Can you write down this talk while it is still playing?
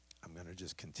to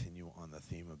just continue on the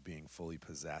theme of being fully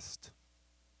possessed,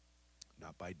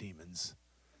 not by demons,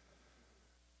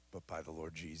 but by the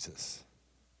Lord Jesus.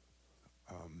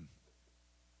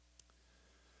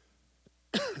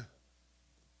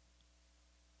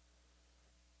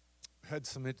 Had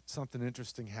something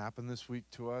interesting happen this week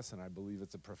to us, and I believe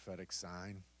it's a prophetic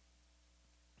sign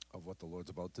of what the Lord's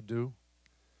about to do.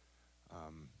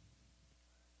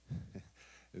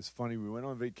 It's funny, we went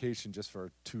on vacation just for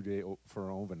for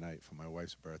an overnight for my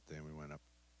wife's birthday, and we went up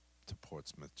to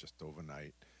Portsmouth just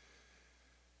overnight.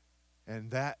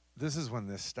 And this is when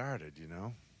this started, you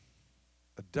know.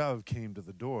 A dove came to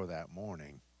the door that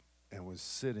morning and was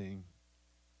sitting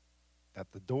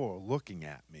at the door looking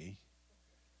at me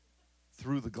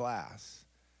through the glass.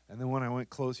 And then when I went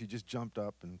close, he just jumped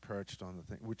up and perched on the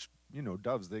thing, which, you know,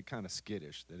 doves, they're kind of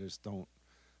skittish. They just don't,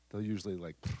 they'll usually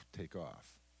like take off.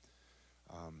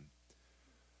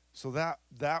 So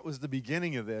that was the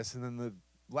beginning of this. And then the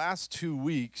last 2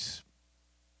 weeks,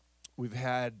 we've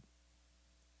had,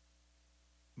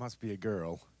 must be a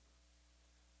girl,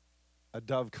 a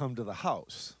dove come to the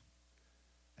house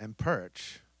and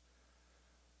perch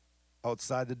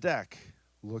outside the deck,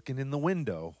 looking in the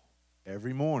window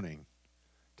every morning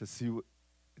to see what,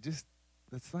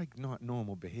 that's like not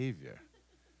normal behavior,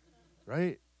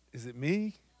 right? Is it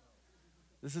me?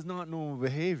 This is not normal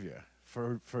behavior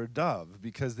for a dove,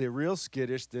 because they're real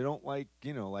skittish. They don't like,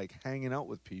 you know, like hanging out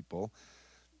with people.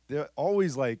 They're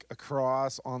always like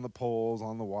across on the poles,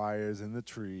 on the wires, in the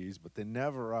trees, but they're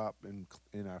never up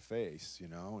in our face, you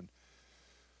know. And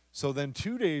so then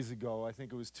 2 days ago, I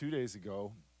think it was 2 days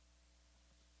ago,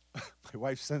 my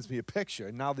wife sends me a picture,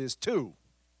 and now there's two.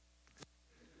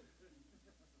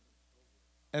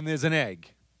 And there's an egg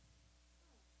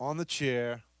on the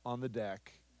chair, on the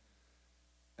deck,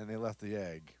 and they left the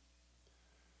egg.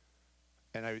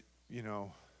 And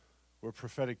we're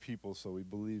prophetic people, so we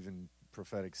believe in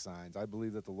prophetic signs. I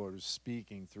believe that the Lord is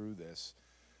speaking through this.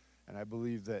 And I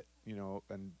believe that, you know,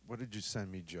 and what did you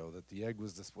send me, Joe? That the egg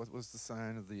was this, what was the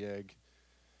sign of the egg?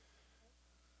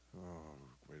 Oh,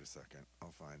 wait a second.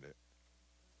 I'll find it.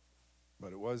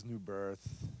 But it was new birth.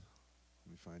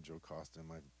 Let me find Joe Costa.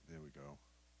 There we go.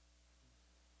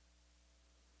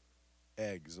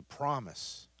 Eggs, a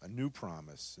promise, a new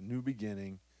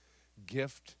beginning,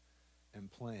 gift, and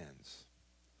plans.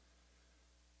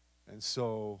 And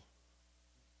so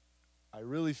I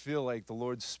really feel like the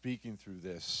Lord's speaking through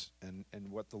this, and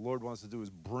what the Lord wants to do is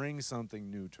bring something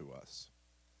new to us.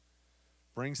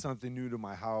 Bring something new to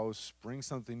my house, bring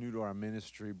something new to our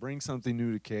ministry, bring something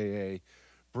new to KA,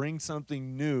 bring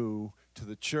something new to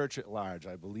the church at large.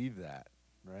 I believe that,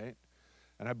 right?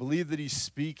 And I believe that he's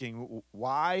speaking.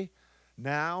 Why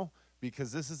now?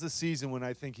 Because this is the season when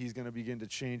I think he's going to begin to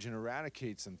change and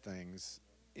eradicate some things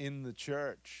in the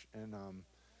church.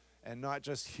 And not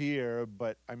just here,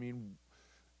 but, I mean,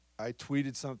 I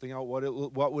tweeted something out.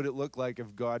 What would it look like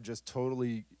if God just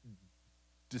totally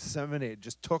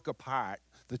just took apart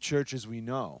the church as we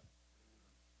know?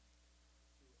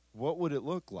 What would it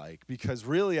look like? Because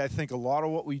really, I think a lot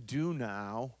of what we do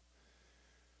now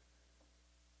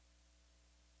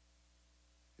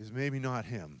is maybe not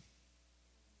him,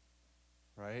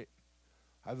 right?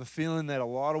 I have a feeling that a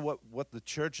lot of what the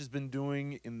church has been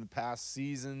doing in the past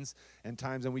seasons and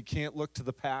times, and we can't look to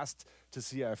the past to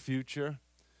see our future.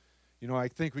 You know, I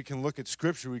think we can look at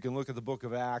Scripture. We can look at the book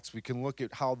of Acts. We can look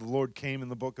at how the Lord came in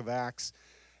the book of Acts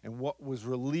and what was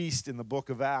released in the book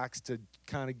of Acts to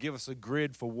kind of give us a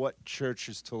grid for what church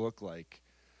is to look like,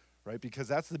 right? Because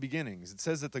that's the beginnings. It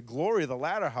says that the glory of the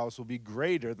latter house will be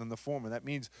greater than the former. That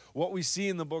means what we see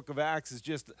in the book of Acts is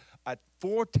just a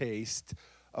foretaste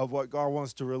of what God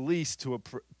wants to release to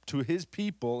his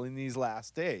people in these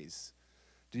last days.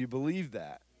 Do you believe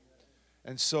that?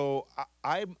 And so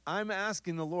I'm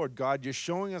asking the Lord, God, you're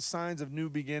showing us signs of new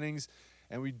beginnings,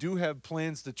 and we do have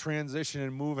plans to transition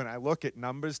and move. And I look at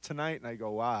numbers tonight, and I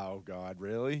go, wow, God,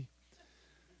 really?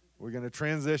 We're going to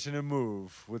transition and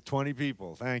move with 20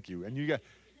 people. Thank you. And you got,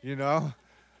 you know,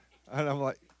 and I'm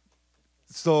like,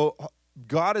 so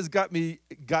God has got me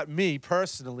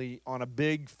personally on a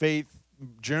big faith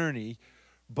journey,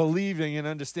 believing and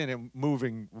understanding,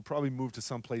 moving. We'll probably move to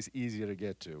someplace easier to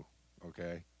get to,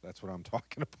 okay? That's what I'm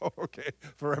talking about, okay,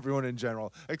 for everyone in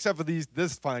general, except for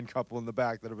this fine couple in the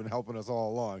back that have been helping us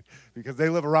all along, because they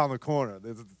live around the corner.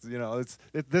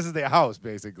 This is their house,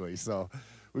 basically. So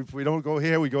if we don't go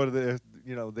here, we go to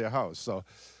their house. So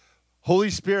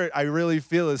Holy Spirit, I really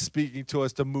feel, is speaking to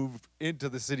us to move into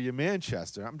the city of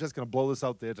Manchester. I'm just going to blow this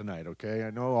out there tonight, okay?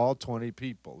 I know all 20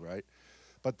 people, right?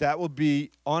 But that will be,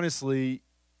 honestly,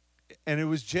 And it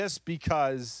was just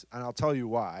because, and I'll tell you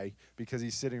why, because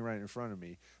he's sitting right in front of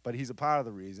me, but he's a part of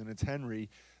the reason. It's Henry,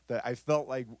 that I felt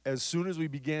like as soon as we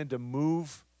began to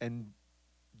move and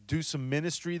do some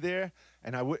ministry there,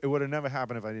 and it would have never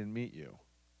happened if I didn't meet you.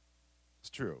 It's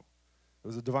true. It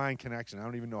was a divine connection. I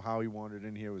don't even know how he wandered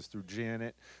in here. It was through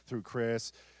Janet, through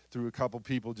Chris, through a couple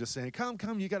people just saying,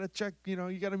 come, you got to check, you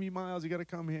got to meet Miles, you got to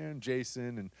come here, and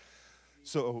Jason. And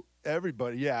so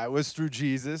everybody, yeah, it was through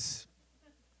Jesus.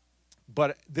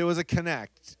 But there was a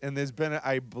connect, and there's been,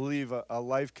 I believe, a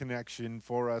life connection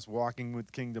for us walking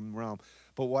with Kingdom Realm.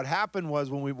 But what happened was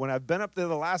when I've been up there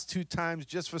the last 2 times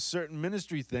just for certain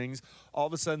ministry things, all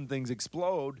of a sudden things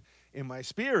explode in my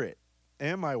spirit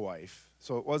and my wife.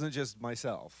 So it wasn't just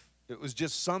myself. It was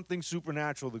just something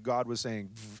supernatural that God was saying,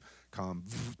 come,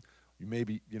 you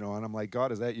maybe, and I'm like,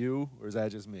 God, is that you or is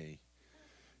that just me?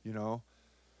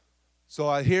 So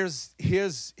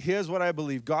here's what I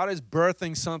believe. God is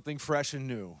birthing something fresh and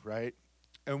new, right?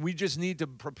 And we just need to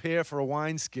prepare for a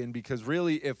wineskin, because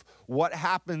really if what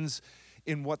happens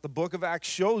in what the book of Acts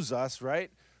shows us, right?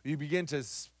 You begin to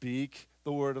speak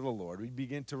the word of the Lord. We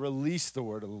begin to release the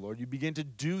word of the Lord. You begin to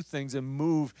do things and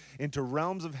move into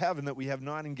realms of heaven that we have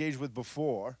not engaged with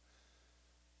before,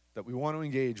 that we want to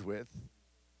engage with,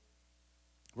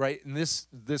 right? And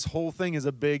this whole thing is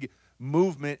a big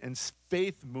movement and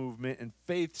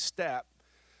faith step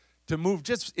to move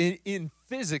just in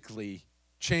physically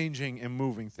changing and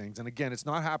moving things. And again, it's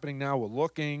not happening now. We're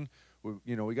looking.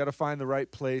 We got to find the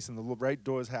right place, and the right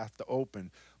doors have to open.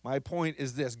 My point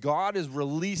is this. God is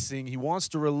releasing. He wants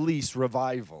to release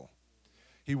revival.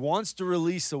 He wants to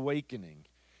release awakening.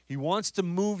 He wants to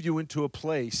move you into a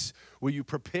place where you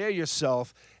prepare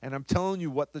yourself. And I'm telling you,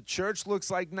 what the church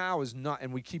looks like now is not,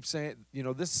 and we keep saying,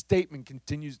 this statement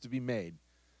continues to be made,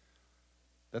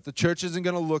 that the church isn't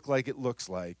going to look like it looks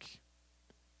like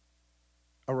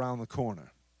around the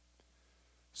corner.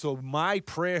 So my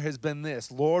prayer has been this: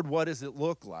 Lord, what does it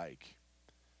look like?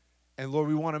 And Lord,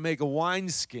 we want to make a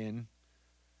wineskin.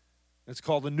 It's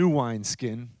called a new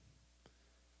wineskin,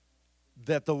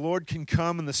 that the Lord can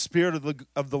come and the Spirit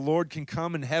of the Lord can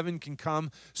come and heaven can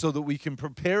come, so that we can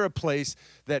prepare a place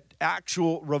that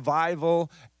actual revival,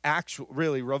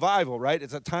 right?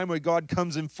 It's a time where God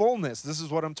comes in fullness. This is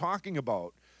what I'm talking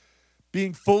about.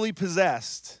 Being fully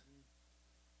possessed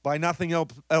by nothing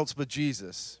else but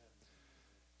Jesus.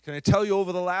 Can I tell you,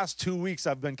 over the last 2 weeks,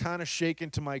 I've been kind of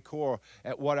shaken to my core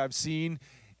at what I've seen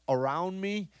around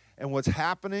me and what's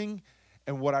happening,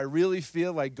 and what I really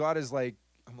feel like God is like,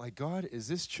 I'm like, God, is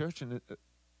this church, and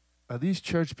are these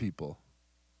church people?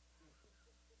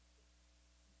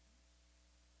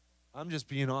 I'm just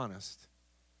being honest.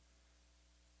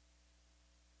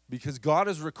 Because God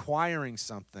is requiring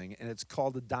something, and it's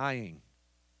called a dying.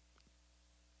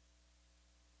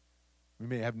 We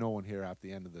may have no one here at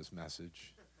the end of this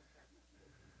message.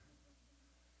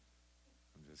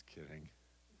 I'm just kidding.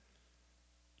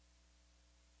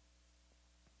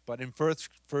 But in 1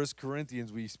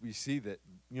 Corinthians, we see that,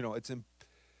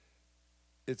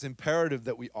 it's imperative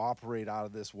that we operate out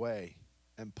of this way.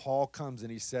 And Paul comes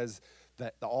and he says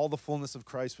that all the fullness of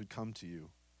Christ would come to you.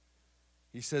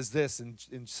 He says this in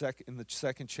the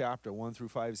second chapter,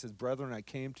 1-5. He says, "Brethren, I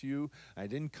came to you. I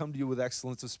didn't come to you with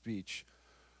excellence of speech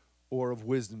or of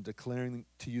wisdom, declaring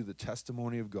to you the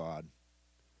testimony of God.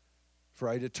 For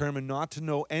I determined not to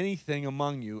know anything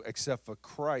among you except for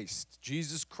Christ,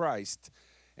 Jesus Christ,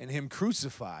 and him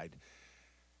crucified."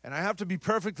 And I have to be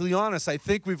perfectly honest, I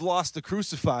think we've lost the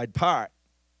crucified part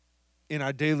in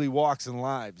our daily walks and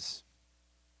lives.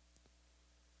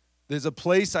 There's a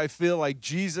place I feel like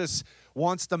Jesus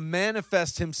wants to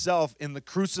manifest himself in the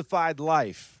crucified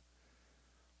life.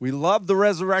 We love the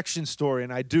resurrection story,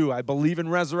 and I do. I believe in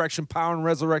resurrection power and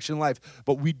resurrection life,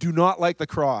 but we do not like the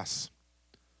cross.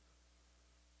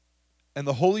 And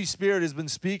the Holy Spirit has been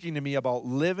speaking to me about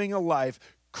living a life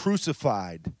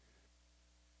crucified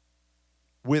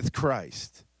with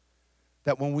Christ.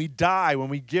 That when we die, when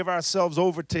we give ourselves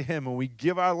over to him, when we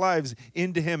give our lives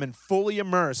into him and fully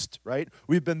immersed, right?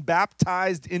 We've been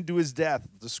baptized into his death,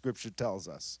 the scripture tells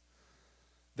us.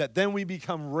 That then we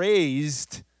become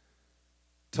raised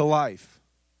to life.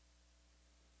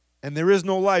 And there is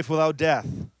no life without death.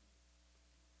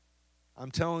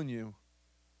 I'm telling you.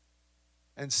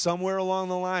 And somewhere along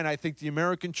the line, I think the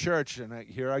American church, and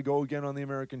here I go again on the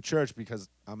American church because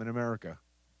I'm in America.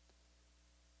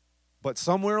 But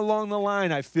somewhere along the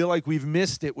line, I feel like we've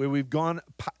missed it, where we've gone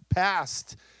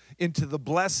past into the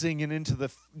blessing and into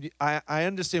the, I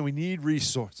understand we need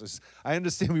resources. I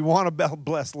understand we want a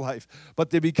blessed life. But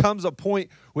there becomes a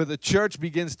point where the church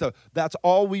begins to, that's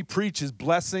all we preach is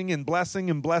blessing and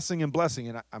blessing and blessing and blessing.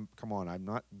 And come on, I'm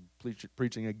not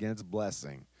preaching against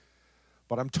blessing.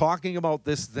 But I'm talking about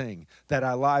this thing, that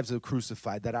our lives are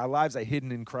crucified, that our lives are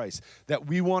hidden in Christ, that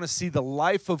we want to see the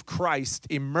life of Christ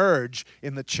emerge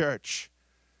in the church.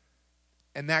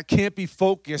 And that can't be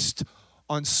focused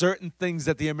on certain things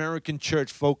that the American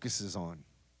church focuses on.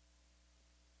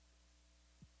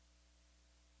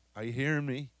 Are you hearing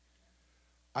me?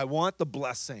 I want the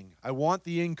blessing. I want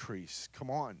the increase. Come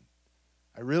on.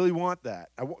 I really want that.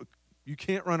 You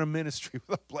can't run a ministry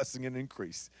without blessing and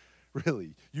increase.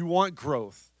 Really. You want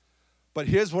growth. But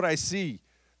here's what I see.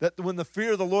 That when the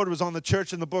fear of the Lord was on the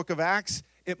church in the book of Acts,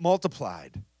 it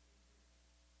multiplied.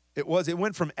 It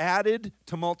went from added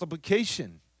to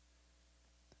multiplication.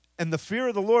 And the fear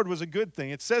of the Lord was a good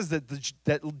thing. It says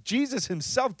that Jesus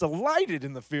himself delighted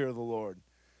in the fear of the Lord.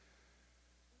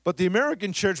 But the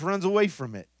American church runs away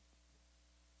from it.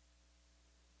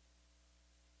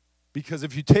 Because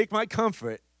if you take my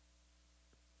comfort,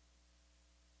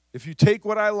 if you take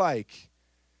what I like,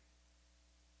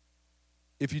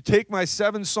 if you take my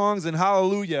 7 songs and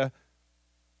hallelujah,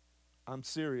 I'm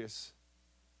serious.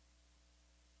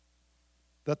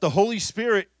 That the Holy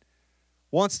Spirit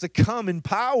wants to come in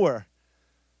power.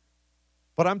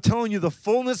 But I'm telling you, the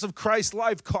fullness of Christ's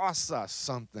life costs us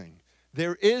something.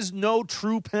 There is no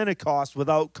true Pentecost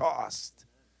without cost.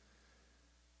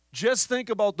 Just think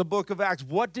about the book of Acts.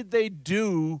 What did they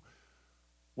do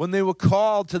when they were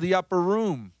called to the upper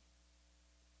room?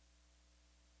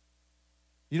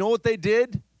 You know what they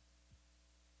did?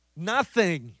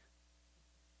 Nothing.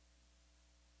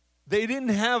 They didn't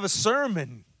have a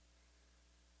sermon.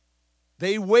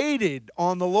 They waited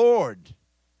on the Lord.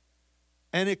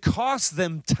 And it cost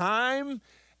them time,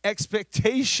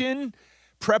 expectation,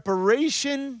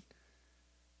 preparation.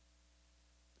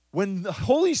 When the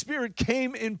Holy Spirit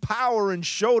came in power and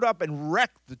showed up and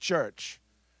wrecked the church,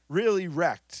 really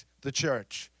wrecked the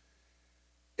church,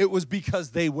 it was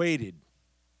because they waited.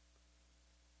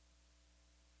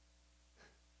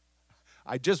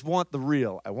 I just want the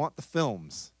real. I want the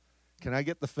films. Can I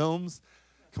get the films?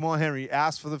 Come on, Henry,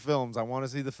 ask for the films. I want to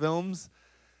see the films.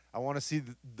 I want to see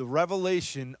the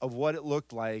revelation of what it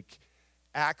looked like.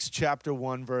 Acts chapter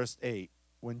 1, verse 8.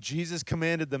 When Jesus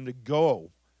commanded them to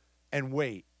go and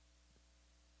wait.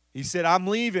 He said, I'm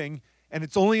leaving, and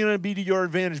it's only going to be to your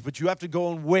advantage, but you have to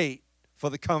go and wait for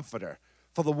the Comforter,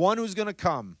 for the one who's going to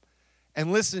come.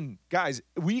 And listen, guys,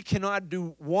 we cannot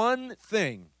do one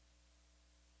thing.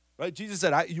 Right? Jesus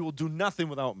said, you will do nothing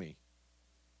without me.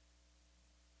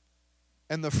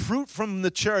 And the fruit from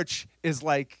the church is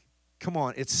like, come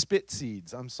on, it's spit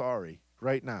seeds, I'm sorry,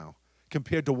 right now,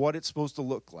 compared to what it's supposed to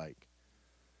look like.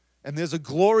 And there's a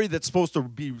glory that's supposed to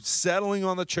be settling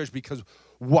on the church because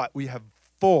what? We have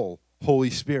full Holy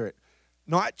Spirit.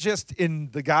 Not just in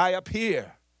the guy up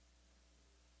here.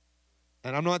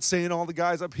 And I'm not saying all the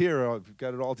guys up here have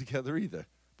got it all together either.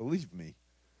 Believe me,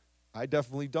 I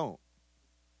definitely don't.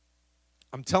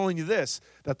 I'm telling you this,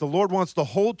 that the Lord wants the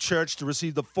whole church to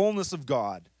receive the fullness of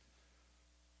God.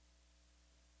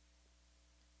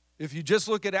 If you just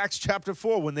look at Acts chapter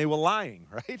 4, when they were lying,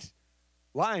 right?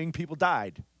 Lying, people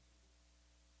died.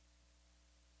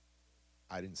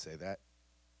 I didn't say that.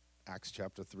 Acts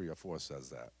chapter 3 or 4 says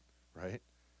that, right?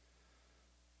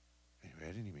 Anyway, I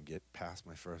didn't even get past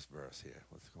my first verse here.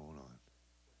 What's going on?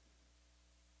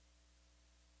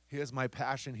 Here's my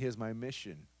passion. Here's my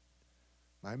mission.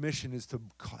 My mission is to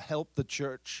help the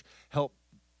church, help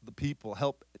the people,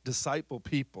 help disciple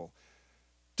people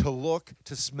to look,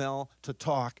 to smell, to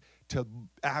talk, to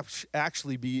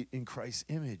actually be in Christ's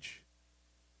image.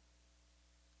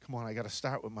 Come on, I got to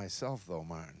start with myself though,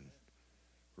 Martin.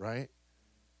 Right?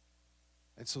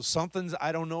 And so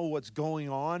I don't know what's going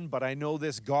on, but I know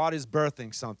this, God is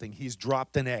birthing something. He's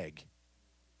dropped an egg.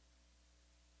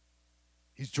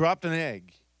 He's dropped an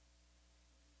egg.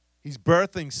 He's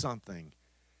birthing something.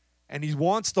 And he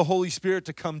wants the Holy Spirit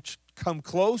to come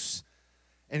close,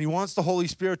 and he wants the Holy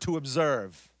Spirit to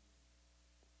observe.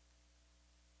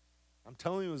 I'm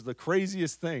telling you, it was the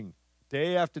craziest thing.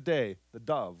 Day after day, the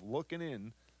dove looking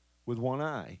in with one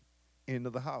eye into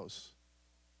the house.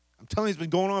 I'm telling you, it's been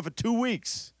going on for 2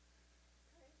 weeks.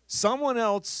 Someone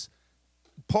else,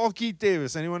 Paul Keith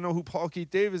Davis. Anyone know who Paul Keith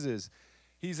Davis is?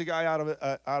 He's a guy out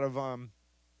of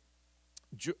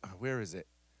where is it?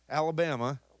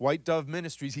 Alabama, White Dove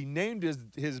Ministries. He named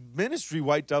his ministry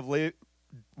White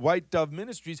Dove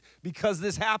Ministries because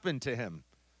this happened to him.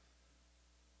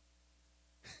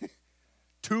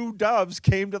 2 doves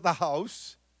came to the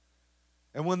house,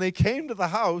 And when they came to the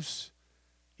house,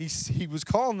 he was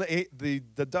calling the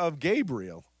dove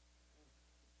Gabriel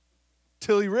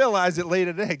till he realized it laid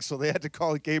an egg, so they had to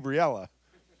call it Gabriella.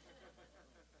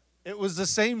 It was the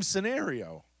same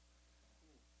scenario.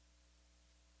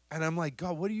 And I'm like,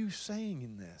 God, what are you saying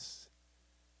in this?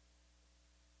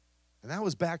 And that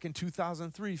was back in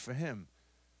 2003 for him.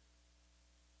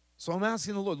 So I'm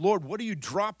asking the Lord, what are you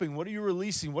dropping? What are you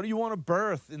releasing? What do you want to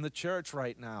birth in the church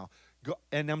right now?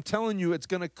 And I'm telling you, it's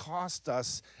going to cost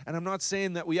us. And I'm not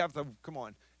saying that we have to, come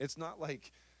on, it's not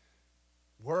like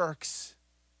works.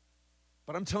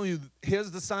 But I'm telling you, here's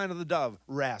the sign of the dove.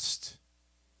 Rest.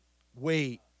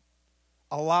 Wait.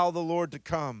 Allow the Lord to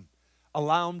come.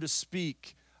 Allow him to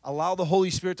speak. Allow the Holy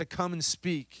Spirit to come and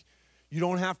speak. You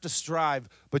don't have to strive,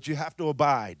 but you have to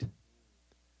abide.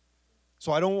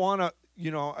 So I don't want to,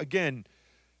 again,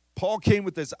 Paul came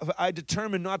with this. I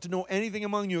determined not to know anything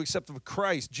among you except of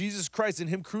Christ, Jesus Christ, and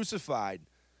him crucified.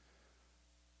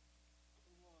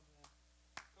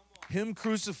 Him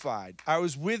crucified. I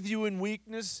was with you in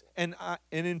weakness and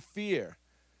in fear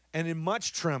and in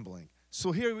much trembling.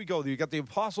 So here we go. You got the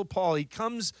Apostle Paul. He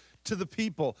comes to the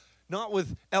people, not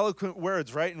with eloquent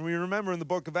words, right? And we remember in the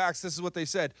book of Acts, this is what they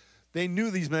said. They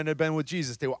knew these men had been with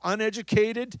Jesus. They were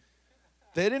uneducated.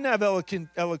 They didn't have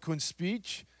eloquent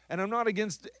speech. And I'm not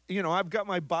against, I've got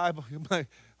my Bible,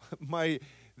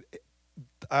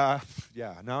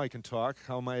 now I can talk.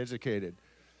 How am I educated?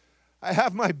 I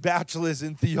have my bachelor's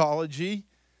in theology.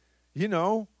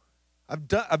 I've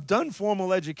done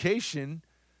formal education,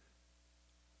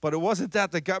 but it wasn't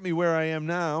that got me where I am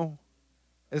now.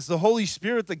 It's the Holy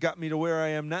Spirit that got me to where I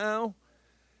am now.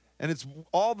 And it's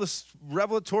all this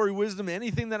revelatory wisdom,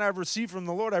 anything that I've received from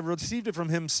the Lord, I've received it from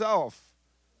himself.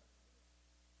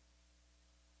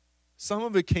 Some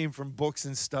of it came from books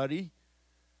and study.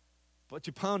 But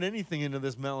you pound anything into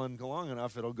this melon long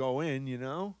enough, it'll go in,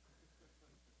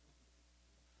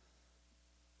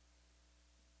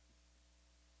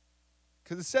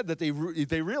 Because it said that they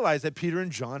realized that Peter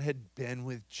and John had been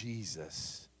with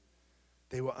Jesus.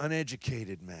 They were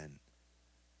uneducated men.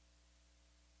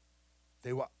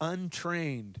 They were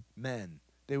untrained men.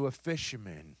 They were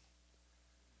fishermen.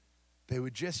 They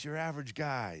were just your average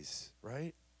guys,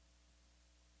 right?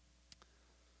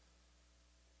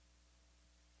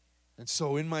 And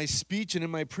so in my speech and in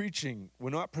my preaching,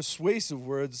 we're not persuasive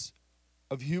words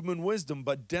of human wisdom,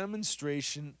 but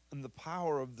demonstration and the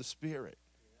power of the Spirit.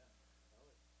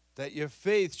 That your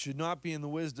faith should not be in the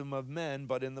wisdom of men,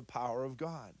 but in the power of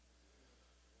God.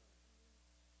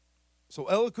 So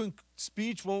eloquent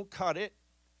speech won't cut it.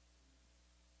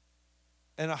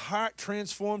 And a heart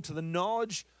transformed to the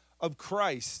knowledge of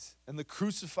Christ and the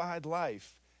crucified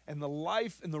life and the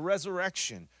life and the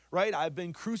resurrection, right? I've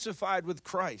been crucified with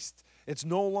Christ. It's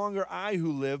no longer I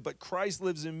who live, but Christ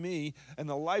lives in me, and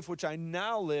the life which I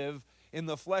now live in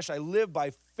the flesh, I live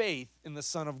by faith in the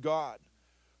Son of God,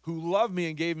 who loved me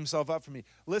and gave himself up for me.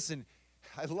 Listen,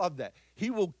 I love that.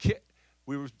 He will kick,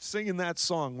 we were singing that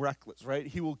song, Reckless, right?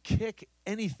 He will kick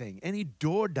anything, any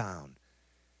door down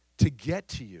to get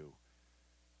to you.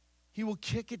 He will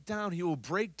kick it down. He will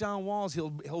break down walls.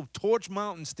 He'll torch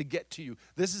mountains to get to you.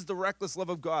 This is the reckless love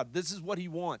of God. This is what he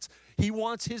wants. He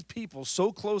wants his people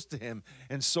so close to him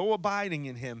and so abiding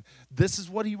in him. This is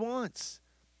what he wants.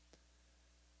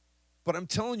 But I'm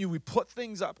telling you, we put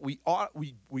things up. We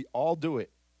all do it.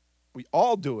 We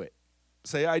all do it.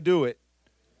 Say, I do it.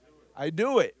 I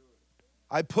do it.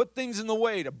 I put things in the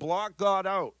way to block God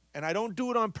out. And I don't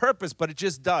do it on purpose, but it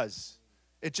just does.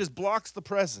 It just blocks the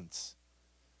presence.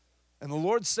 And the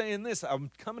Lord's saying this, I'm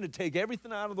coming to take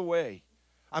everything out of the way.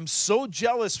 I'm so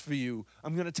jealous for you.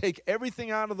 I'm going to take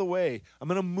everything out of the way. I'm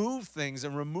going to move things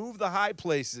and remove the high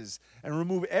places and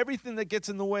remove everything that gets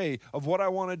in the way of what I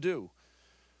want to do.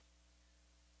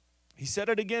 He said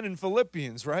it again in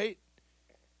Philippians, right?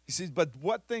 He says, but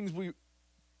what things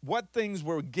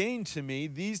were gained to me,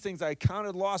 these things I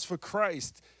counted loss for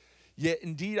Christ. Yet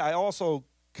indeed I also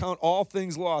count all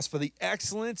things lost for the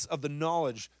excellence of the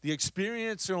knowledge, the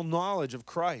experiential knowledge of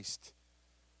Christ.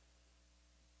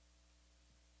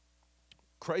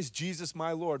 Christ Jesus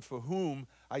my Lord, for whom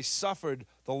I suffered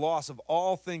the loss of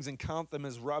all things and count them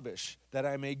as rubbish, that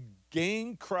I may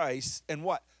gain Christ and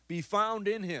what? Be found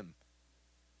in him.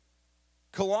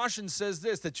 Colossians says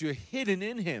this, that you're hidden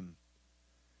in him.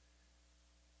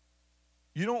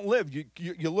 You don't live.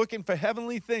 You're looking for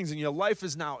heavenly things, and your life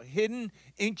is now hidden,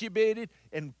 incubated,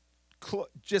 and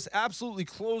just absolutely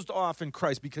closed off in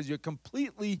Christ because you're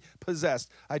completely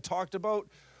possessed. I talked about,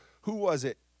 who was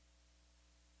it?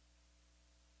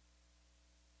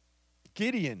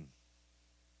 Gideon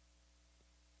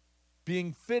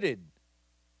being fitted.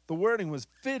 The wording was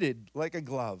fitted like a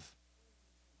glove.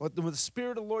 When the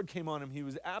Spirit of the Lord came on him, he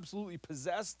was absolutely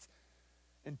possessed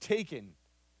and taken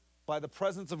by the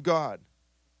presence of God.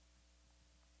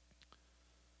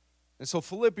 And so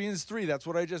Philippians 3, that's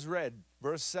what I just read,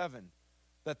 verse 7,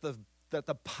 that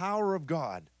the power of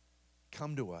God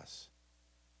come to us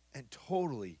and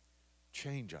totally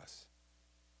change us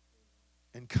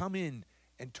and come in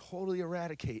and totally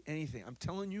eradicate anything. I'm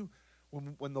telling you,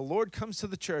 when the Lord comes to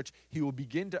the church, he will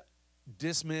begin to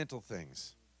dismantle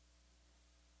things.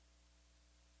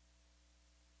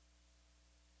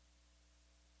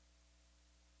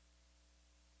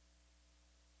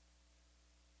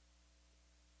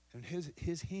 And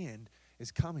his hand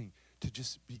is coming to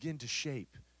just begin to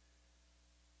shape.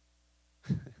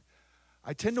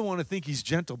 I tend to want to think he's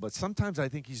gentle, but sometimes I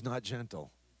think he's not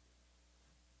gentle.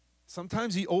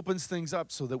 Sometimes he opens things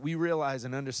up so that we realize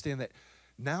and understand that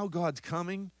now God's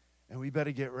coming and we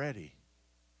better get ready.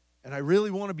 And I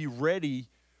really want to be ready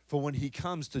for when he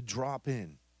comes to drop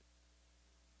in.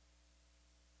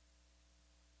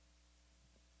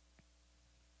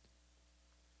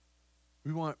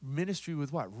 We want ministry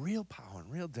with what? Real power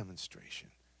and real demonstration.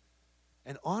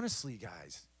 And honestly,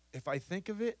 guys, if I think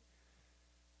of it,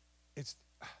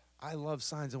 I love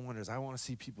signs and wonders. I want to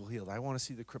see people healed. I want to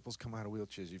see the cripples come out of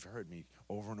wheelchairs. You've heard me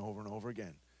over and over and over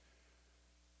again.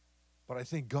 But I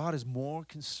think God is more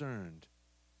concerned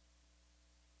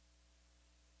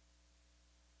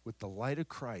with the light of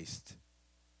Christ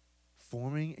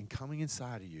forming and coming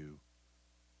inside of you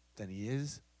than he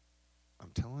is,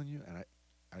 I'm telling you, and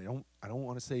I don't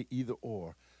want to say either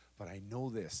or, but I know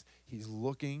this. He's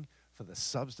looking for the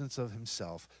substance of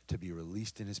himself to be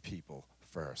released in his people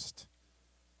first.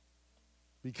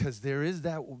 Because there is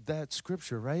that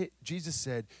scripture, right? Jesus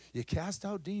said, you cast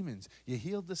out demons, you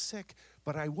healed the sick,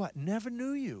 but I what? Never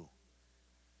knew you.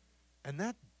 And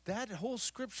that whole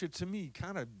scripture to me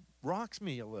kind of rocks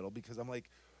me a little, because I'm like,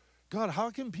 God,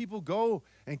 how can people go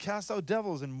and cast out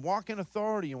devils and walk in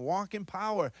authority and walk in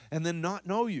power and then not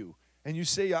know you? And you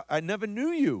say, I never knew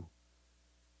you.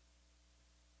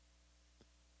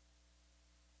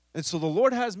 And so the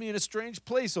Lord has me in a strange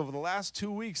place over the last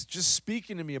 2 weeks, just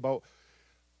speaking to me about,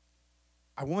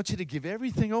 I want you to give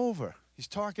everything over. He's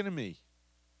talking to me.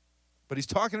 But he's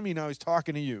talking to me now, he's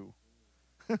talking to you.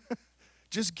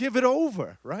 Just give it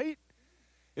over, right?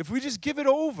 If we just give it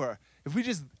over, if we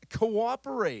just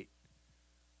cooperate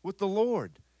with the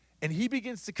Lord, and he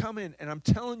begins to come in, and I'm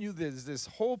telling you, there's this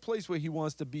whole place where he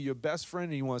wants to be your best friend,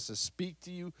 and he wants to speak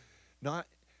to you, not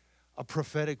a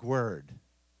prophetic word.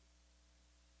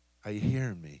 Are you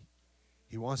hearing me?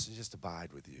 He wants to just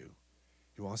abide with you.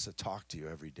 He wants to talk to you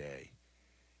every day.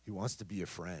 He wants to be your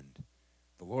friend.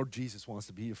 The Lord Jesus wants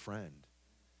to be your friend.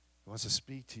 He wants to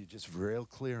speak to you just real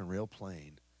clear and real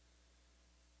plain.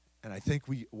 And I think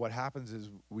what happens is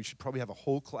we should probably have a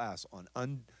whole class on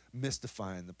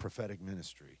unmystifying the prophetic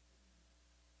ministry.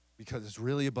 Because it's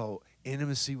really about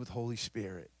intimacy with Holy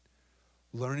Spirit,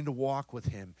 learning to walk with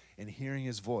him and hearing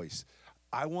his voice.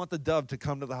 I want the dove to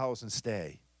come to the house and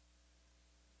stay.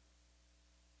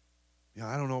 You know,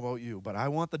 I don't know about you, but I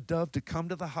want the dove to come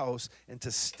to the house and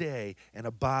to stay and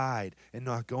abide and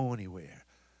not go anywhere.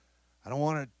 I don't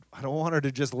want her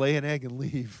to just lay an egg and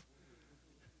leave.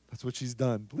 That's what she's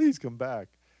done. Please come back,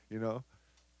 you know.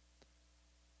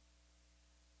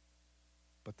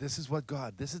 But this is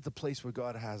the place where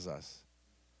God has us.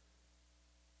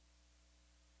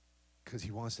 Because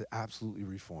he wants to absolutely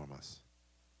reform us.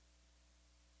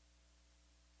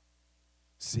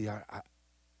 See,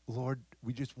 Lord,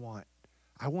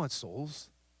 I want souls,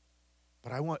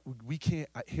 but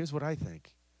here's what I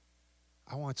think.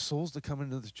 I want souls to come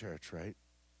into the church, right?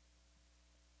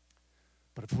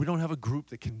 But if we don't have a group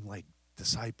that can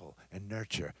disciple and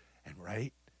nurture and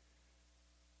right,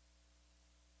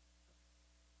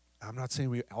 I'm not saying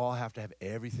we all have to have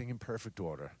everything in perfect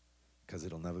order, because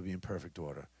it'll never be in perfect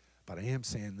order. But I am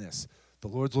saying this. The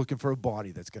Lord's looking for a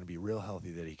body that's going to be real healthy,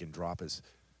 that he can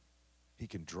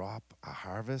drop a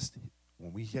harvest.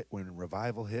 When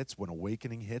revival hits, when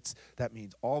awakening hits, that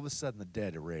means all of a sudden the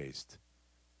dead are raised.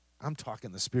 I'm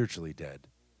talking the spiritually dead.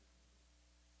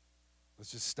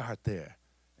 Let's just start there.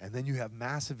 And then you have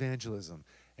mass evangelism.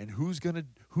 And who's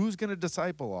gonna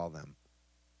disciple all them?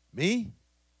 Me?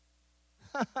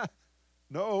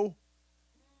 No.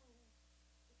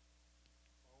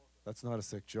 That's not a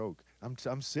sick joke.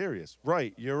 I'm serious.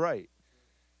 Right, you're right.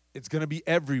 It's going to be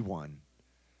everyone.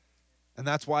 And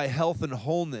that's why health and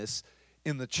wholeness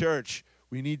in the church,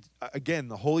 we need, again,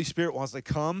 the Holy Spirit wants to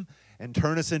come and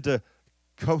turn us into,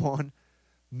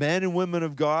 men and women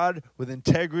of God with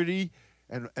integrity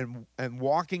and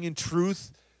walking in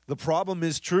truth. The problem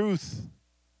is truth.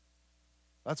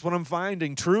 That's what I'm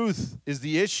finding. Truth is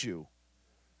the issue.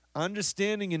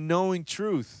 Understanding and knowing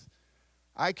truth.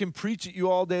 I can preach at you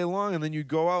all day long, and then you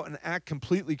go out and act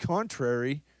completely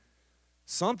contrary.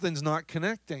 Something's not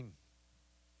connecting.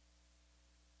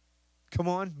 Come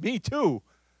on, me too.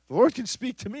 The Lord can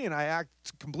speak to me, and I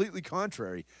act completely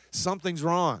contrary. Something's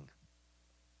wrong.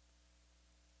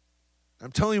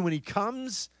 I'm telling you, when he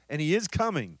comes, and he is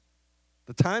coming,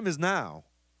 the time is now.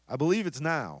 I believe it's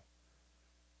now.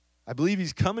 I believe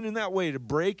he's coming in that way to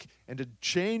break and to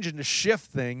change and to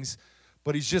shift things,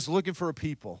 but he's just looking for a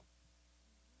people.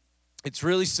 It's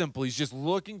really simple. He's just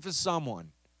looking for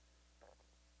someone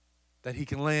that he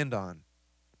can land on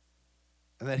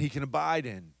and that he can abide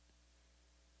in,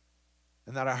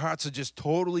 and that our hearts are just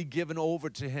totally given over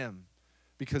to him,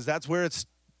 because that's where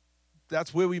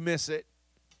we miss it.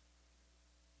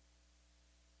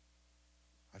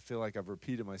 I feel like I've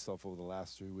repeated myself over the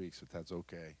last 3 weeks, but that's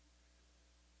okay.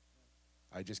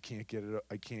 I just can't get it.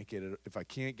 I can't get it. If I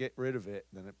can't get rid of it,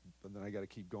 then I got to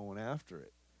keep going after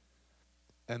it.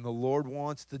 And the Lord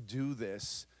wants to do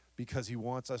this because he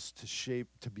wants us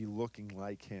to be looking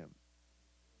like him.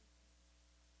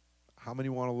 How many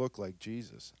want to look like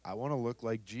Jesus? I want to look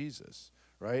like Jesus,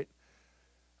 right?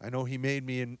 I know he made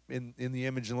me in the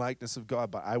image and likeness of God,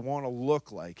 but I want to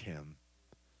look like him,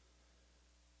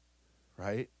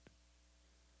 right?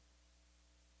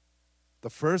 The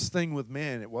first thing with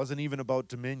man, it wasn't even about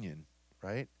dominion,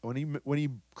 right? When he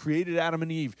created Adam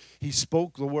and Eve, he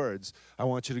spoke the words, I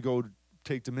want you to go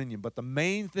take dominion. But the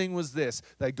main thing was this,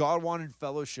 that God wanted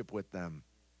fellowship with them.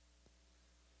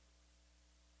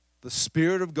 The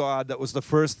Spirit of God, that was the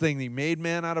first thing. He made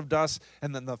man out of dust,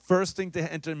 and then the first thing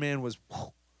to enter man was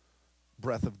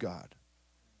breath of God.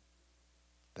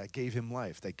 That gave him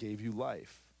life. That gave you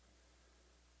life.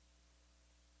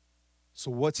 So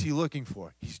what's he looking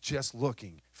for? He's just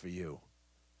looking for you.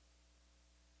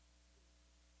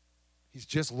 He's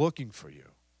just looking for you.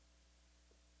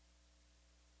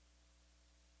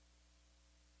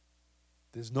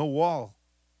 There's no wall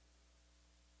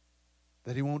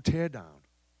that he won't tear down.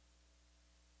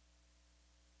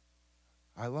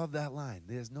 I love that line.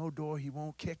 There's no door he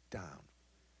won't kick down.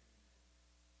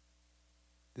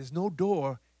 There's no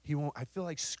door he won't. I feel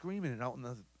like screaming it out in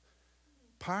the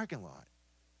parking lot.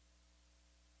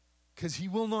 Because he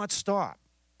will not stop.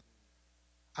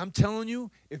 I'm telling you,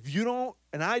 if you don't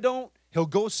and I don't, he'll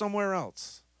go somewhere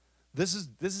else. This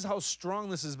is how strong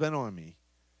this has been on me.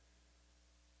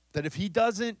 That if he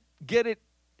doesn't get it,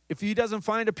 if he doesn't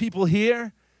find a people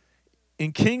here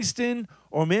in Kingston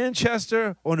or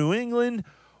Manchester or New England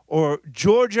or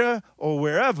Georgia or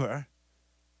wherever,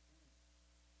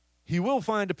 he will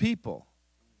find a people.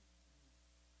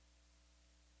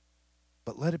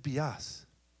 But let it be us.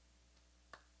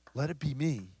 Let it be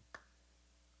me.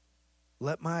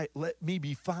 Let me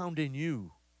be found in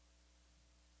you.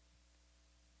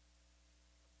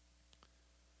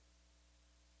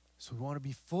 So we want to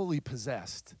be fully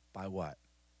possessed by what?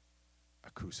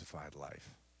 A crucified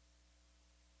life.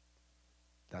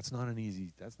 That's not an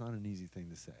easy thing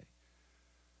to say.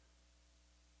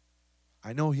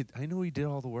 I know he did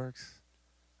all the works.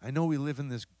 I know we live in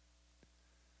this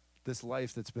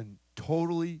life that's been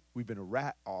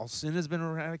all sin has been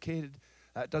eradicated.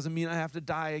 That doesn't mean I have to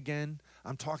die again.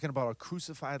 I'm talking about a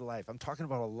crucified life. I'm talking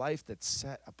about a life that's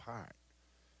set apart.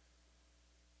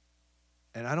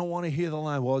 And I don't want to hear the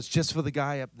line, well, it's just for the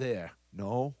guy up there.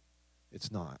 No,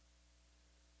 it's not.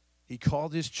 He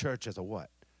called his church as a what?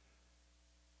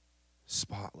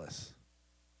 Spotless.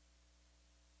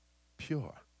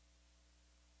 Pure.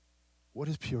 What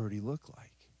does purity look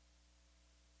like?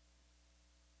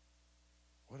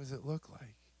 What does it look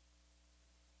like?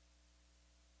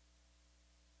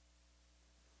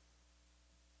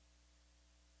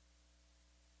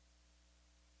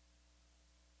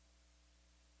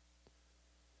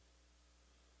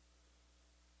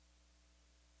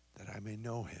 That I may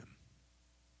know him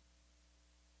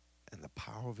and the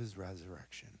power of his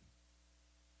resurrection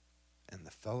and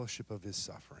the fellowship of his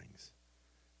sufferings,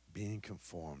 being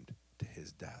conformed to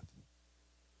his death.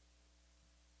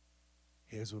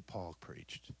 Here's what Paul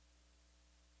preached.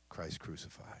 Christ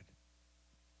crucified.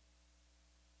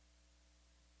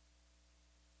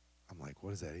 I'm like, what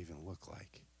does that even look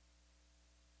like?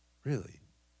 Really?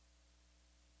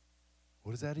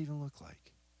 What does that even look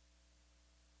like?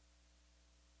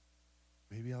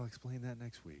 Maybe I'll explain that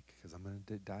next week, because I'm going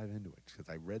to dive into it, because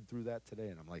I read through that today,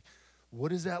 and I'm like, what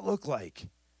does that look like?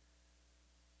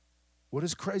 What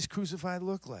does Christ crucified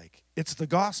look like? It's the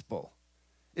gospel.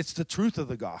 It's the truth of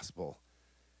the gospel.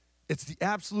 It's the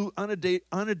absolute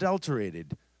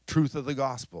unadulterated truth of the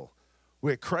gospel.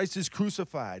 where Christ is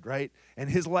crucified, right? And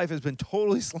his life has been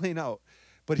totally slain out,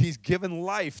 but he's given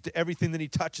life to everything that he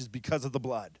touches because of the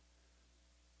blood.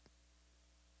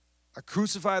 A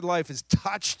crucified life is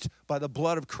touched by the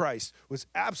blood of Christ, which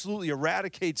absolutely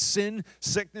eradicates sin,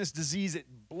 sickness, disease. It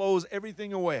blows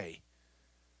everything away.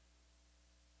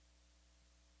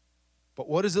 But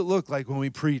what does it look like when we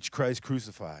preach Christ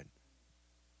crucified?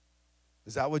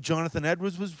 Is that what Jonathan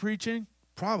Edwards was preaching?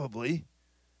 Probably.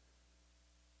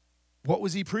 What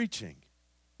was he preaching?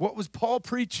 What was Paul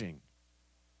preaching?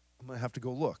 I'm going to have to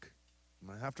go look. I'm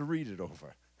going to have to read it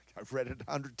over. I've read it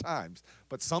 100 times,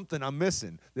 but something I'm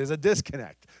missing. There's a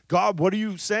disconnect. God, what are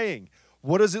you saying?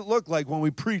 What does it look like when we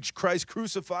preach Christ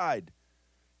crucified?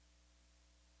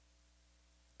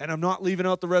 And I'm not leaving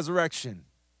out the resurrection.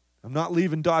 I'm not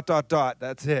leaving ...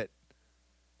 That's it.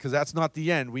 Because that's not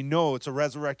the end. We know it's a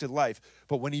resurrected life.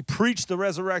 But when he preached the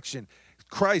resurrection,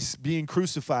 Christ being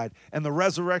crucified, and the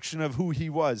resurrection of who he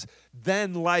was,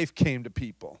 then life came to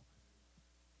people.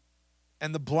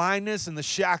 And the blindness and the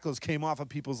shackles came off of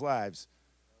people's lives.